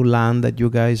 There's a new land that you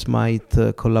guys might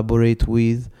collaborate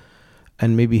with,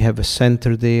 and maybe have a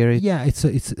center there. Yeah,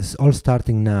 it's all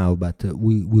starting now, but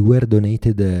we were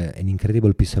donated an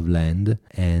incredible piece of land,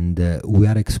 and we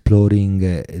are exploring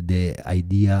the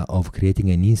idea of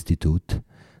creating an institute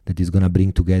that is going to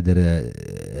bring together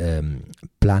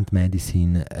plant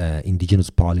medicine,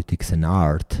 indigenous politics, and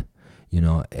art, you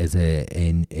know, as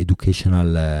an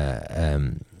educational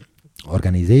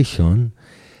organization,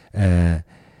 and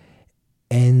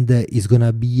it's going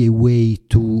to be a way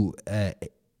to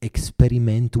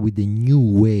experiment with a new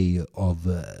way of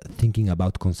thinking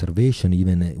about conservation,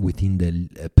 even within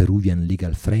the Peruvian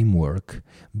legal framework,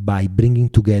 by bringing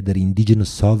together indigenous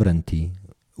sovereignty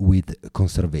with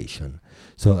conservation.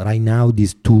 So right now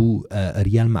these two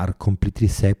realms are completely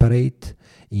separate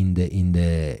in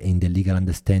the legal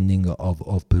understanding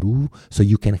of Peru. So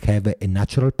you can have a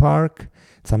natural park,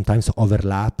 sometimes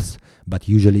overlaps, but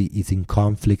usually it's in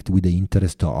conflict with the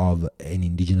interest of an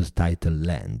indigenous title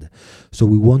land. So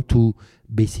we want to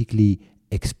basically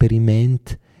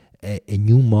experiment a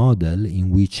new model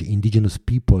in which indigenous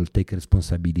people take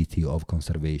responsibility of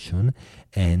conservation,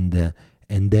 and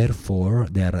therefore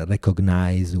they are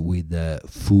recognized with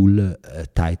full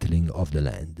titling of the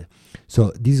land.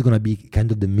 So this is going to be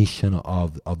kind of the mission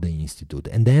of the institute.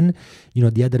 And then, you know,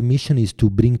 the other mission is to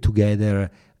bring together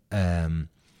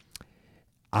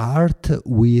art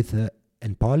with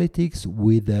and politics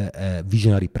with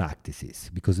visionary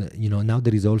practices, because you know, now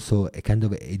there is also a kind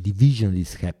of a division that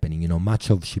is happening. You know, much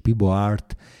of Shipibo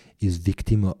art is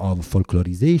victim of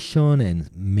folklorization, and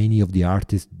many of the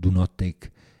artists do not take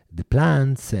the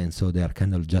plants, and so they are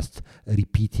kind of just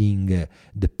repeating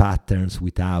the patterns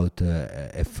without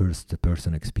a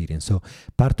first-person experience. So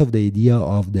part of the idea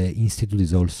of the institute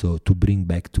is also to bring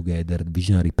back together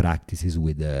visionary practices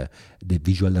with the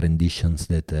visual renditions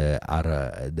that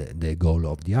are the goal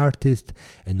of the artist,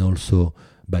 and also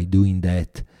by doing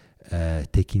that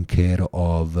taking care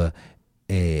of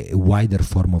a wider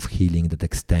form of healing that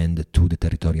extend to the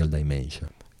territorial dimension.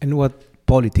 And what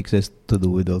politics has to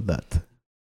do with all that?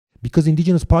 Because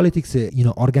indigenous politics,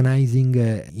 organizing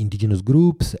indigenous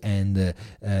groups and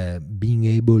being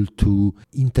able to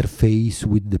interface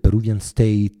with the Peruvian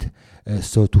state,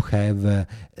 so to have a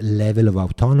level of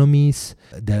autonomies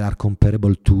that are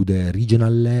comparable to the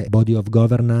regional body of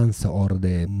governance or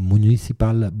the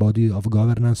municipal body of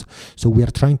governance. So we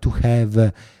are trying to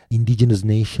have indigenous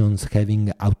nations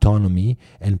having autonomy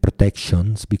and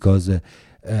protections, because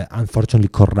unfortunately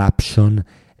corruption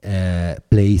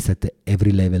place at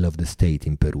every level of the state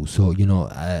in Peru. So,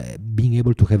 being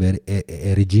able to have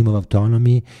a regime of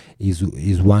autonomy is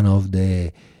one of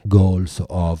the goals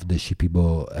of the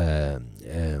Shipibo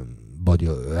body,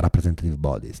 representative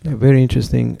bodies. Yeah, very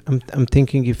interesting. I'm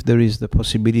thinking if there is the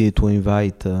possibility to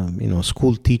invite,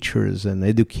 school teachers and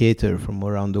educators from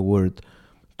around the world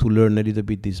to learn a little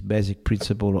bit this basic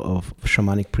principle of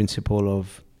shamanic principle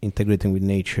of integrating with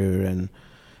nature and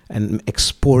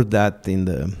export that in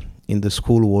the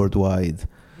school worldwide.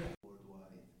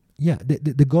 Yeah,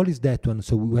 the goal is that one.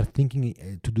 So we were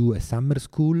thinking to do a summer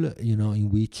school, in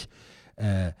which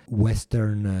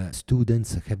Western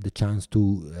students have the chance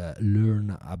to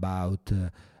learn about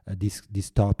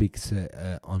these topics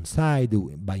on site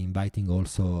by inviting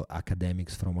also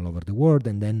academics from all over the world,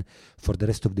 and then for the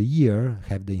rest of the year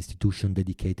have the institution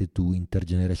dedicated to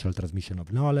intergenerational transmission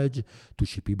of knowledge, to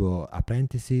Shipibo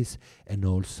apprentices, and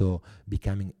also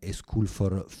becoming a school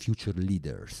for future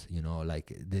leaders.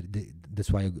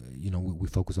 That's why we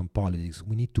focus on politics.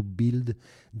 We need to build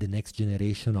the next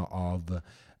generation of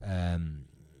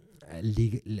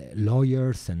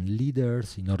lawyers and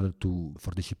leaders in order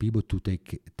for the Shipibo to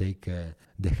take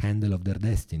the handle of their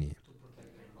destiny.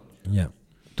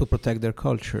 To protect their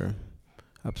culture.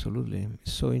 Absolutely.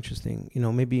 It's so interesting.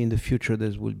 Maybe in the future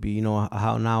there will be,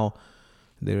 how now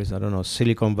there is,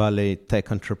 Silicon Valley tech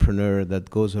entrepreneur that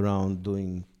goes around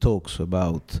doing talks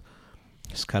about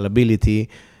scalability.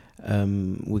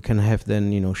 We can have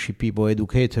then, Shipibo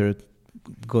educator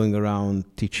going around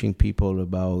teaching people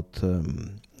about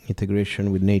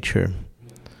integration with nature.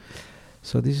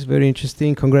 So this is very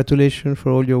interesting. Congratulations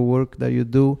for all your work that you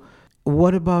do.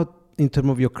 What about in terms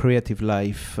of your creative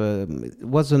life?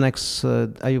 What's the next?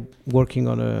 Are you working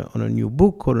on a new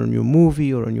book or a new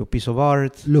movie or a new piece of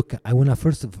art? Look, I want to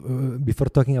first, before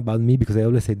talking about me, because I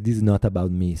always say this is not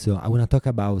about me. So I want to talk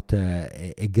about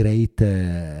a great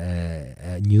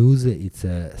news. It's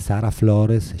Sara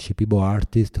Flores, Shipibo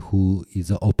artist, who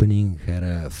is opening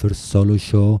her first solo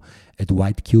show at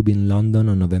White Cube in London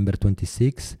on November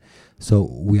 26th. So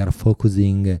we are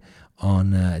focusing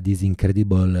on this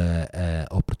incredible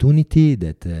opportunity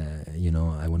that,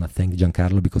 I want to thank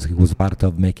Giancarlo because he was part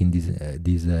of making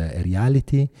this a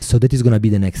reality. So that is going to be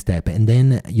the next step. And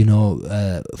then,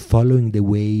 following the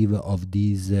wave of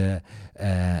this,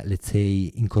 let's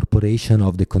say, incorporation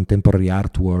of the contemporary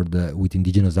art world with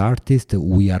indigenous artists,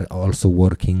 we are also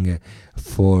working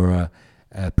for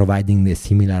providing a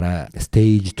similar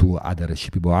stage to other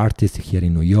Shipibo artists here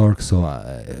in New York. So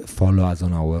follow us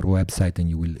on our website and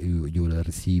you will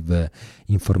receive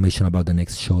information about the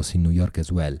next shows in New York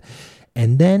as well.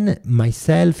 And then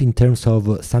myself, in terms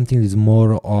of something that is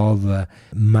more of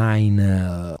mine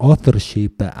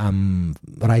authorship, I'm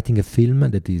writing a film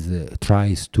that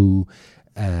tries to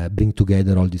bring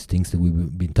together all these things that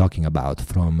we've been talking about,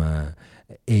 from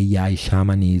AI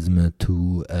shamanism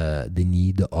to the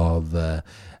need of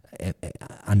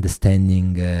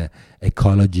understanding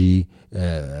ecology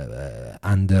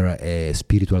under a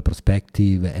spiritual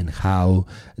perspective, and how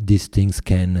these things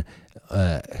can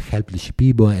help the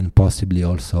Shipibo and possibly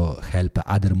also help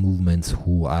other movements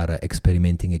who are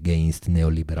experimenting against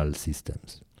neoliberal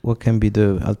systems. What can be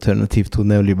the alternative to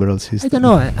neoliberal systems? I don't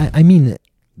know. I mean,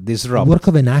 disrupt. The work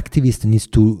of an activist needs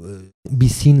to be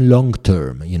seen long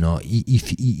term.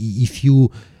 If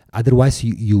you otherwise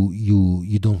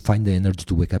you don't find the energy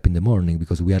to wake up in the morning,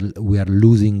 because we are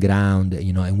losing ground.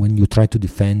 And when you try to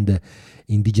defend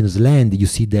indigenous land, you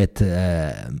see that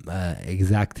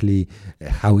exactly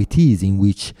how it is, in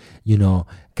which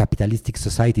capitalistic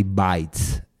society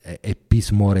bites a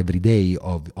piece more every day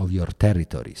of your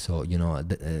territory. So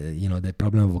the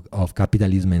problem of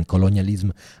capitalism and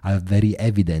colonialism are very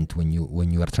evident when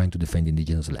you are trying to defend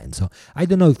indigenous land. So I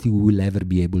don't know if you will ever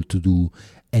be able to do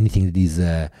anything that is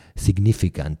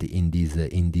significant in this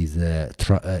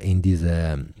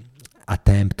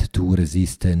attempt to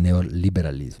resist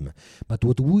neoliberalism. But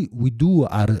what we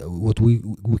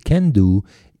can do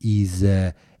is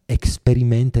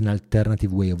experiment an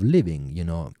alternative way of living,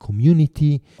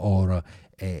 community or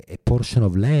a portion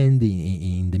of land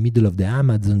in the middle of the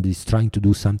Amazon is trying to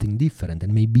do something different.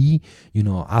 And maybe,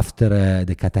 after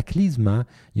the cataclysma,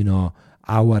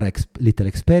 our little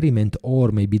experiment,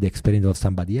 or maybe the experiment of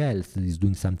somebody else that is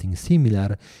doing something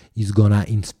similar, is gonna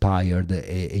inspire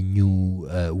a new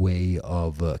way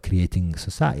of creating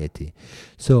society.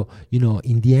 So,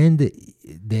 in the end,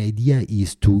 the idea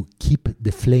is to keep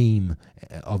the flame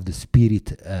of the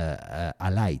spirit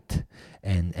alight,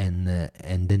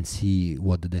 and then see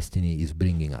what the destiny is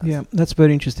bringing us. Yeah, that's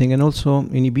very interesting. And also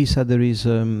in Ibiza there is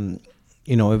a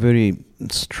very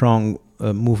strong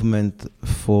movement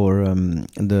for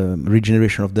the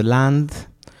regeneration of the land.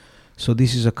 So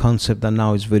this is a concept that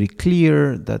now is very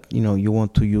clear, that you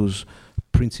want to use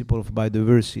principle of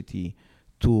biodiversity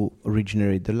to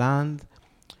regenerate the land.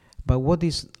 But what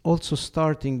is also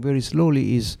starting very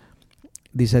slowly is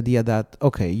this idea that,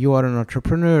 okay, you are an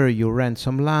entrepreneur, you rent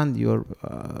some land, you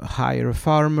hire a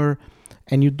farmer,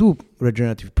 and you do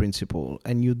regenerative principle,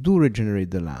 and you do regenerate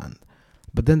the land.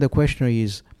 But then the question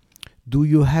is, do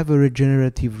you have a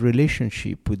regenerative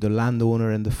relationship with the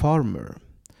landowner and the farmer?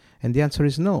 And the answer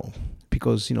is no,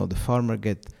 because the farmer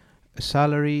gets a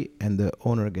salary and the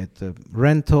owner gets a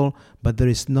rental, but there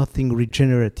is nothing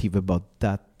regenerative about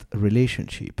that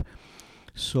relationship.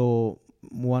 So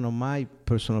one of my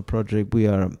personal projects, we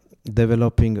are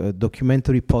developing a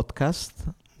documentary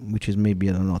podcast, which is maybe,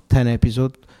 10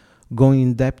 episodes, going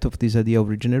in depth of this idea of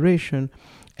regeneration,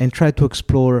 and try to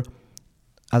explore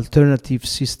alternative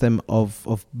system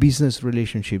of business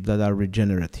relationship that are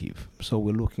regenerative. So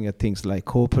we're looking at things like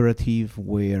cooperative,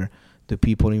 where the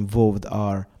people involved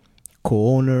are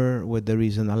co-owner, where there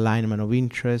is an alignment of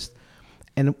interest.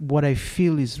 And what I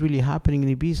feel is really happening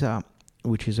in Ibiza,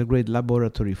 which is a great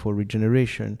laboratory for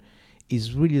regeneration,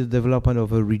 is really the development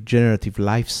of a regenerative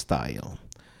lifestyle.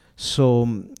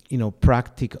 So,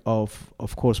 practice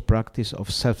of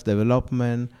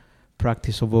self-development,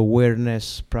 practice of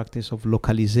awareness, practice of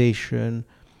localization.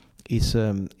 It's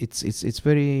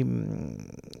very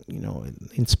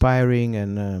inspiring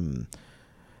and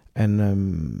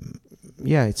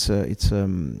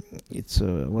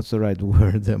what's the right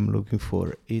word I'm looking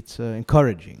for? It's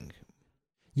encouraging.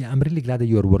 Yeah, I'm really glad that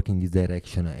you are working in this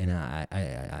direction, and I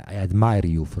admire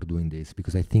you for doing this,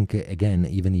 because I think, again,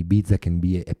 even Ibiza can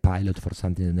be a pilot for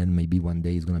something, and then maybe one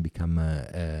day it's going to become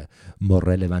more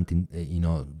relevant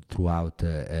throughout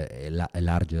a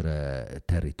larger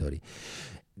territory.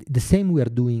 The same we are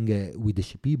doing with the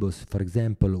Shipibos. For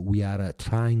example, we are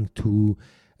trying to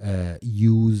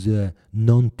use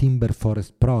non-timber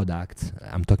forest products.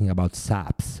 I'm talking about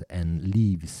saps and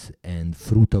leaves and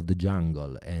fruit of the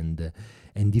jungle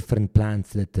and different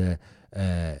plants that the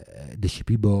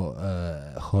Shipibo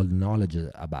hold knowledge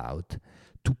about,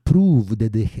 to prove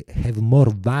that they have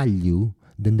more value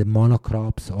than the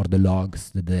monocrops or the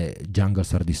logs that the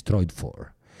jungles are destroyed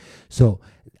for. So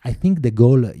I think the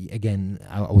goal, again,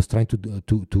 I was trying to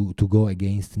go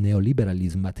against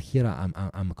neoliberalism, but here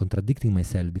I'm contradicting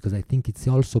myself, because I think it's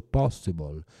also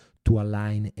possible to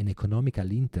align an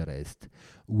economical interest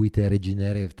with a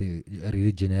regenerative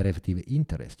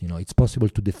interest. It's possible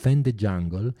to defend the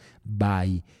jungle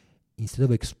by, instead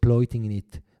of exploiting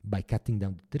it by cutting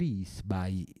down trees,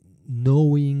 by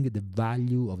knowing the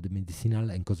value of the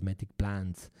medicinal and cosmetic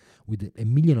plants with a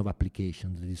million of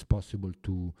applications that is possible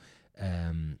to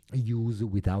use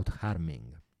without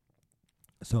harming.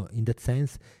 So in that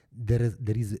sense, there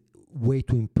is way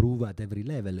to improve at every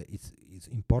level. It's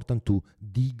important to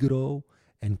degrow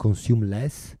and consume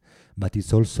less, but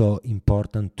it's also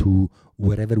important to,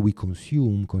 wherever we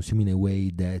consume in a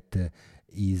way that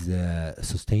is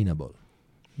sustainable.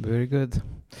 Very good.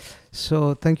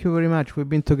 So thank you very much. We've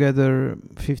been together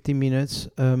 50 minutes.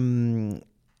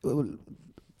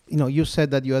 You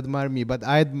said that you admire me, but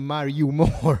I admire you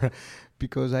more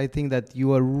because I think that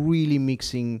you are really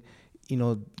mixing,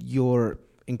 your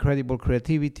incredible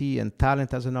creativity and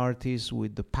talent as an artist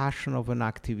with the passion of an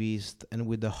activist and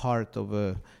with the heart of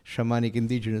a shamanic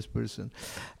indigenous person.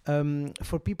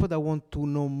 For people that want to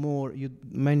know more, you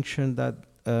mentioned that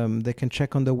they can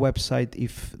check on the website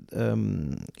if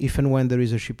and when there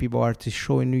is a Shipibo artist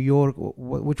show in New York.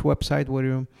 Which website were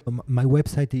you? My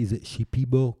website is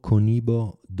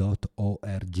shipiboconibo.com.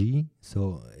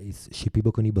 So it's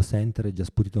Shipibo Konibo Center.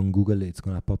 Just put it on Google, it's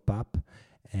gonna pop up.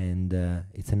 And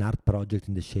it's an art project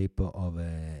in the shape of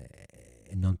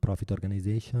a non-profit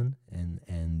organization,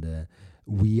 and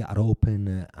we are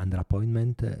open under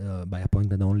appointment, by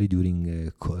appointment only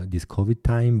during this COVID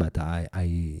time, but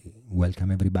I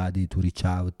welcome everybody to reach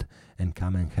out and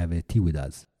come and have a tea with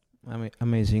us.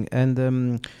 Amazing.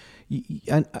 And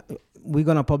we're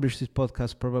going to publish this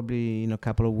podcast probably in a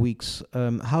couple of weeks.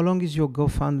 How long is your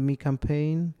GoFundMe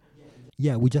campaign?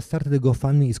 Yeah, we just started the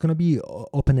GoFundMe. It's going to be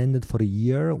open-ended for a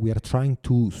year. We are trying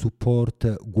to support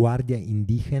Guardia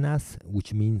Indígenas,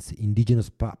 which means indigenous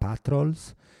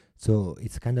patrols. So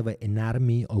it's kind of an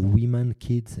army of women,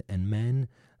 kids, and men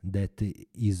that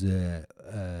is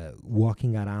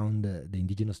walking around the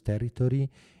indigenous territory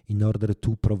in order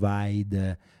to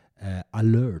provide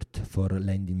alert for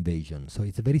land invasion. So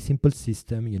it's a very simple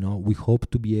system. We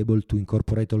hope to be able to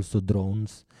incorporate also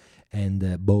drones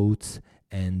and boats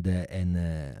and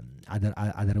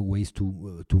other ways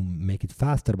to make it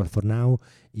faster. But for now,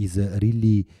 is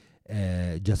really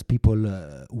just people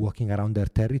walking around their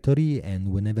territory,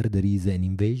 and whenever there is an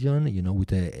invasion,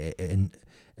 with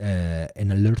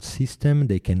an alert system,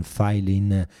 they can file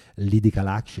in legal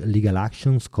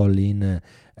actions, call in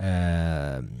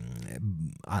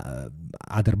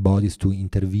other bodies to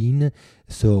intervene.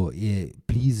 So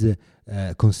please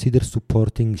consider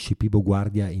supporting Shipibo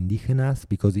Guardia Indígenas,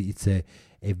 because it's a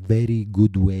very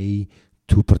good way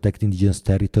to protect indigenous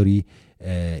territory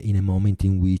in a moment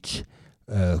in which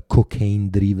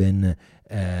cocaine-driven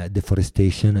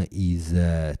deforestation is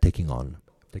taking on.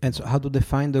 And so how do they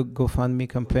find the GoFundMe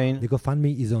campaign? The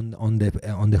GoFundMe is on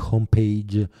the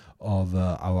homepage of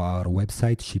our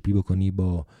website,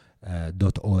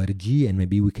 shipibokonibo.org, and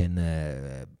maybe we can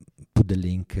put the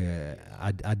link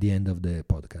at the end of the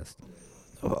podcast.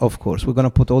 Of course, we're going to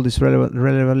put all these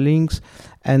relevant links.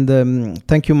 And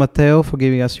thank you, Matteo, for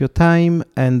giving us your time,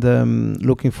 and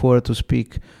looking forward to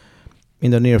speak in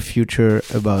the near future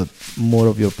about more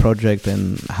of your project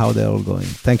and how they're all going.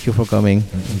 Thank you for coming.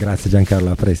 Grazie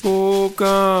Giancarlo, a presto.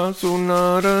 Koka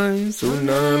sunarai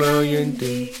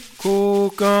sunarayenti.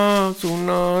 Koka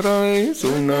sunarai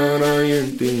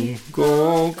sunarayenti.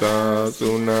 Koka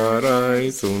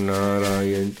sunarai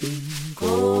sunarayenti.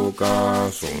 Koka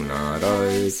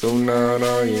sunarai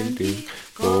sunarayenti.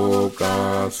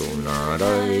 Koka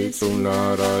sunarai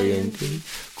sunarayenti.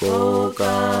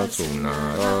 Koka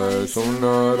sunarai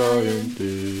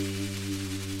sunarayenti.